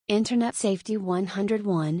Internet Safety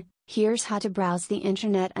 101. Here's how to browse the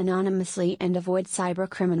internet anonymously and avoid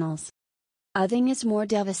cybercriminals. Nothing is more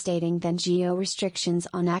devastating than geo-restrictions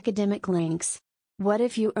on academic links. What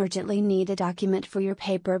if you urgently need a document for your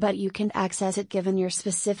paper but you can't access it given your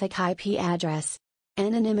specific IP address?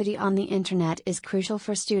 Anonymity on the internet is crucial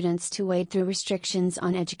for students to wade through restrictions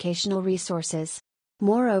on educational resources.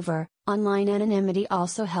 Moreover, online anonymity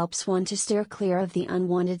also helps one to steer clear of the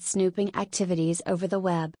unwanted snooping activities over the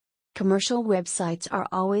web. Commercial websites are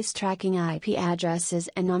always tracking IP addresses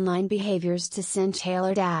and online behaviors to send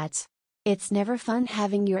tailored ads. It's never fun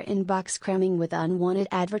having your inbox cramming with unwanted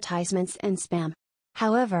advertisements and spam.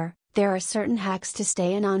 However, there are certain hacks to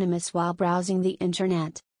stay anonymous while browsing the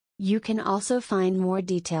internet. You can also find more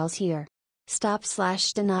details here.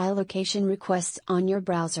 Stop/deny location requests on your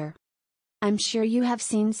browser. I'm sure you have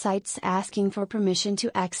seen sites asking for permission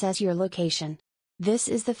to access your location. This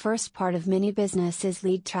is the first part of many businesses'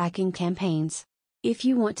 lead tracking campaigns. If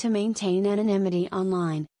you want to maintain anonymity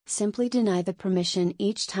online, simply deny the permission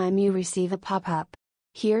each time you receive a pop-up.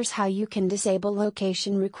 Here's how you can disable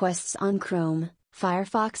location requests on Chrome,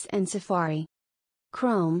 Firefox and Safari.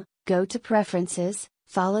 Chrome, go to Preferences,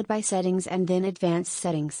 followed by Settings and then Advanced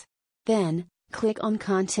Settings. Then, click on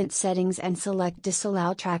Content Settings and select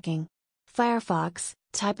Disallow Tracking. Firefox,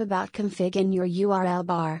 type About Config in your URL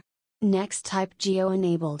bar. Next type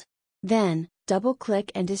Geo-enabled. Then,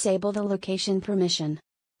 double-click and disable the location permission.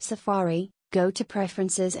 Safari, go to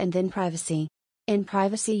Preferences and then Privacy. In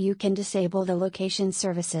Privacy you can disable the location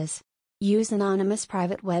services. Use anonymous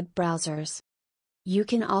private web browsers. You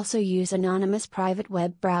can also use anonymous private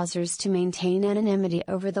web browsers to maintain anonymity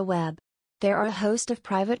over the web. There are a host of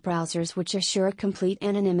private browsers which assure complete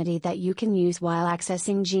anonymity that you can use while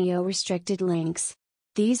accessing geo-restricted links.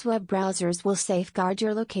 These web browsers will safeguard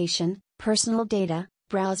your location, personal data,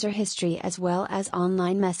 browser history as well as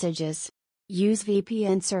online messages. Use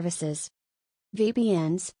VPN services.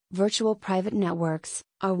 VPNs, virtual private networks,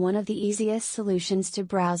 are one of the easiest solutions to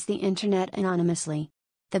browse the internet anonymously.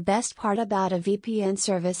 The best part about a VPN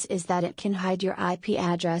service is that it can hide your IP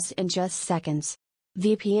address in just seconds.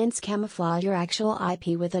 VPNs camouflage your actual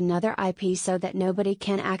IP with another IP so that nobody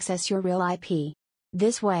can access your real IP.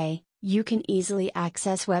 This way, you can easily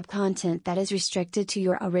access web content that is restricted to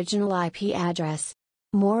your original IP address.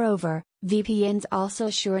 Moreover, VPNs also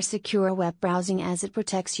assure secure web browsing as it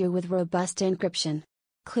protects you with robust encryption.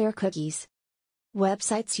 Clear cookies.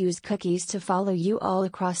 Websites use cookies to follow you all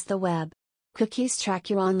across the web. Cookies track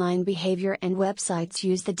your online behavior and websites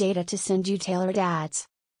use the data to send you tailored ads.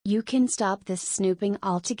 You can stop this snooping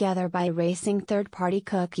altogether by erasing third-party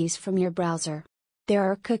cookies from your browser. There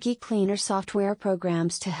are cookie cleaner software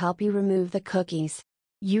programs to help you remove the cookies.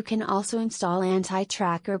 You can also install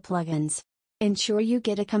anti-tracker plugins. Ensure you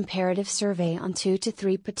get a comparative survey on 2 to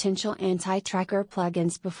 3 potential anti-tracker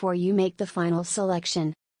plugins before you make the final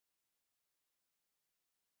selection.